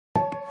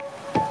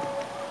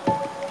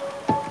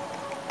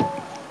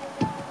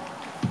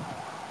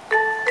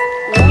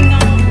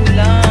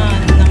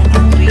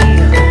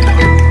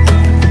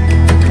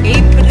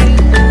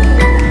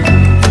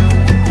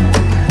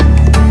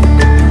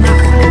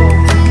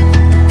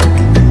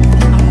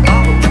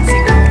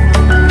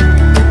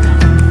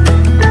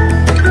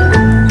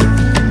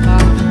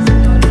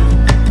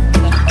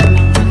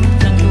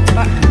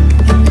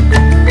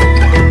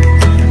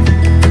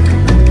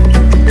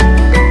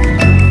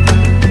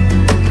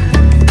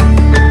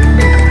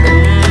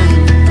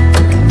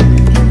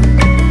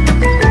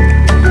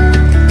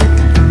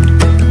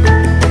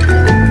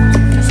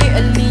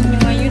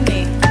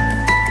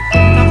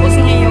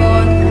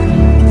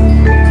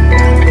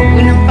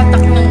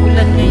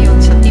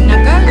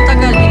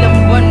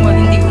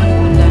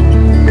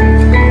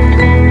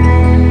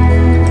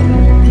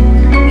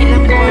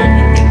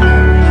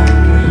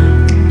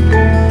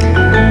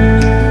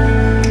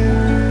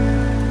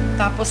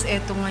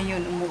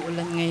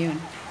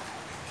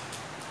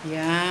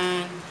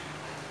Yan.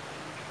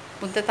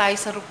 Punta tayo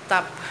sa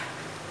rooftop.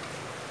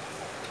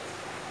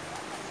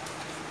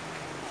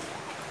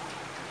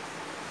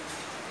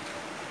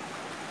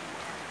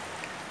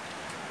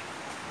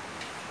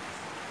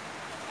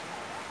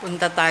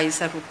 Punta tayo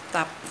sa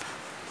rooftop.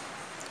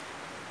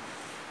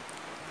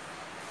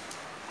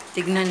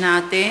 Tignan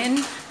natin.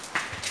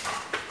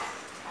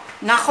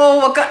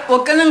 Nako,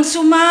 wag ka nang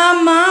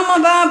sumama.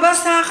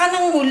 Mababasa ka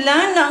ng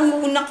ulan.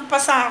 Nauuna ka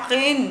pa sa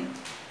akin.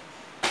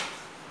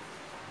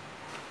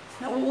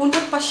 Nauuna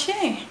pa siya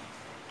eh.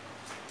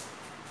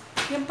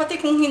 Yan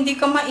pati kung hindi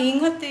ka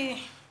maingat eh.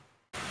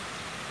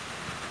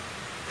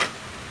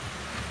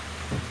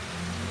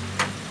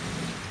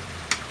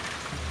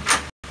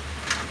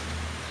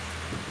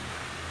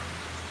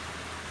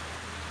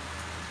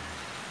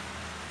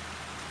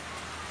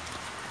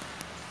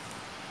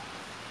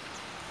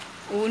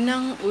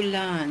 Unang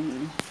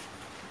ulan.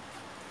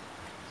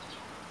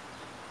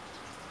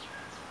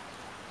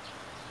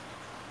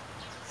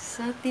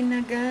 Sa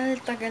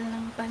tagal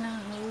ng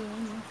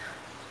panahon.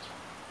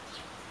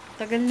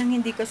 Tagal nang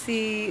hindi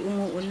kasi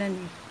umuulan.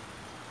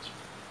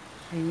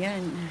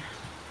 Ayan.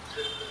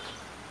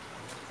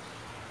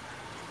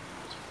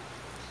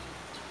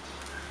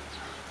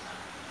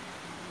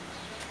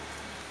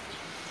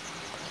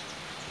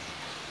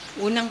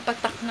 Unang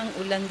patak ng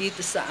ulan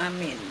dito sa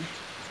amin.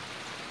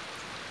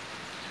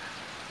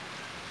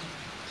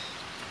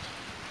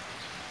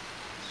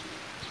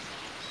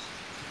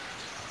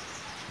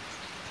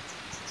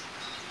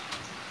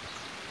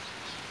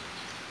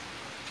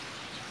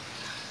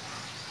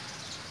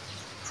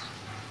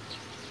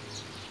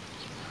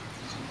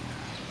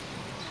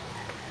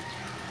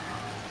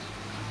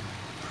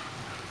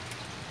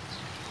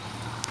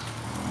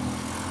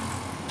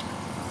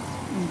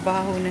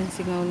 Baho ng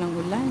singaw ng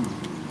ulan.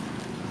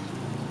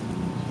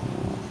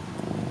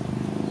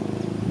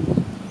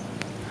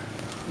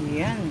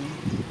 Yan.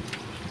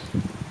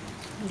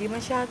 Hindi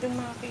masyadong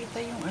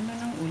makita yung ano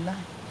ng ulan.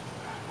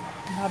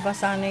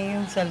 Babasa na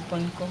yung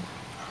cellphone ko.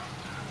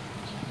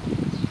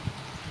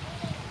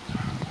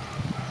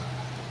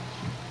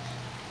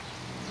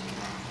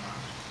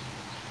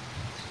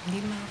 Hindi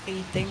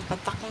makita yung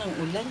patak ng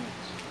ulan.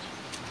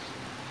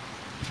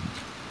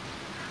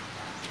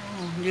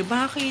 Oh, hindi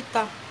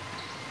makita.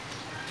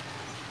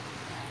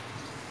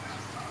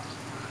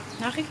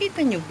 Nakikita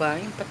nyo ba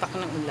yung patak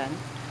ng ulan?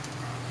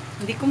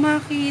 Hindi ko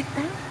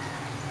makita.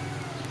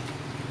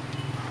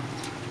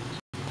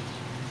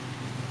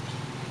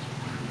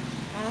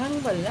 Parang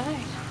wala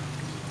eh.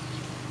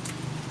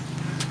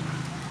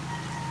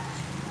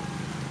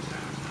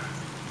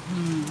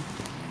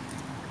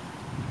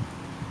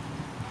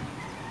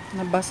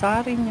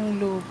 Nabasa rin yung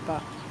lupa.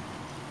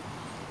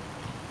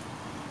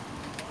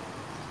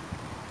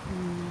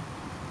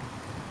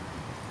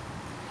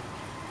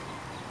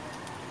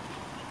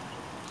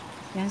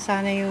 Yan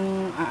sana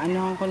yung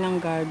aanohan ko ng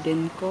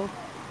garden ko.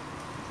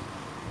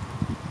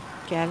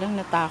 Kaya lang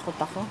natakot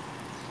ako.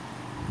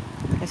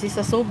 Kasi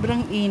sa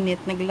sobrang init,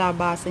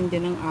 naglabasan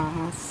dyan ng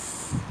ahas.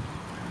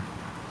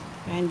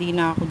 Kaya hindi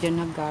na ako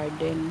dyan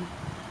nag-garden.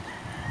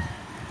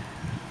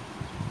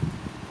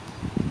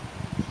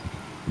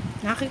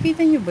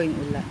 Nakikita nyo ba yung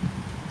ulan?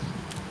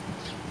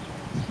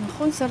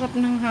 Naku, sarap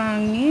ng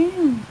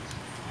hangin.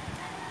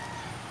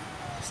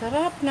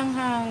 Sarap ng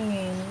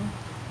hangin.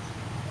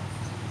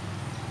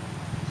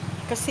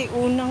 Kasi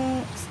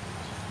unang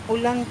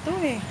ulan to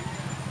eh.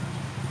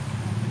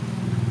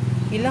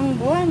 Ilang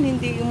buwan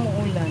hindi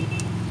umuulan.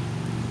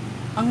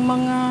 Ang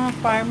mga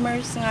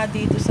farmers nga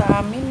dito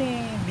sa amin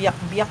eh,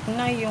 biyak-biyak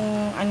na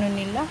yung ano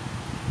nila.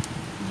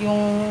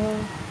 Yung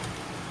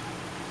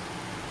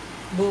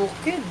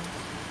bukid.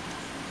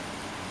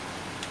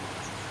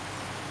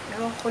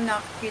 Ewan ko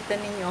nakikita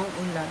ninyo ang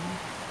ulan.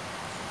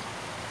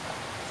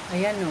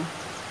 Ayan o.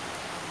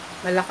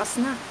 Malakas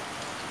na.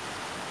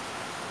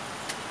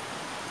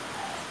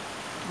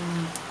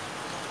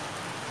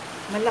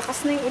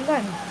 Malakas na yung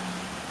ulan.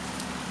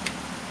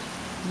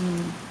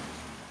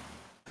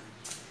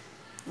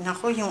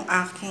 Nako, yung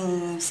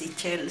aking si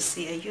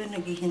Chelsea, ayun,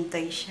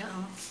 naghihintay siya.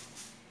 Oh.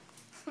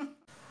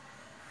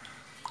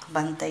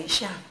 Bantay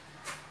siya.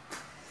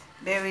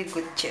 Very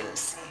good,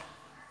 Chelsea.